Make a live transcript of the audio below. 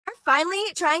finally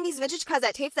trying these vintage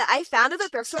cassette tapes that I found at the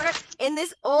thrift store in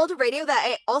this old radio that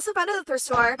I also found at the thrift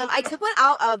store. I took one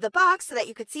out of the box so that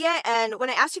you could see it, and when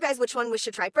I asked you guys which one we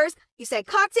should try first, you said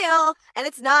Cocktail, and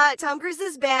it's not Tom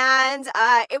Cruise's band.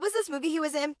 It was this movie he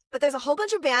was in, but there's a whole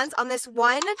bunch of bands on this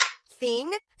one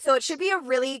thing, so it should be a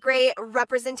really great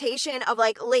representation of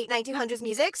like late 1900s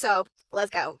music, so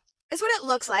let's go. This is what it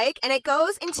looks like, and it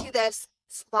goes into this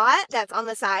slot that's on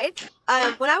the side.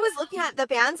 When I was looking at the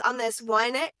bands on this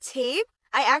one tape,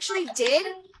 I actually did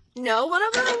know one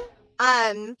of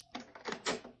them.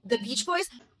 The Beach Boys.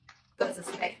 Goes this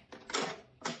way.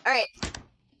 All right, I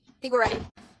think we're ready.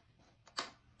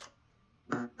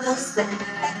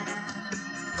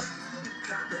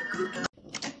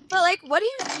 But like, what do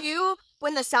you do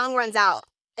when the song runs out?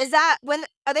 Are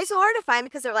they so hard to find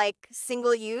because they're like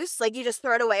single use? Like you just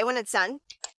throw it away when it's done?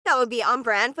 That would be on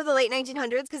brand for the late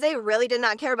 1900s because they really did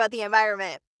not care about the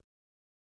environment.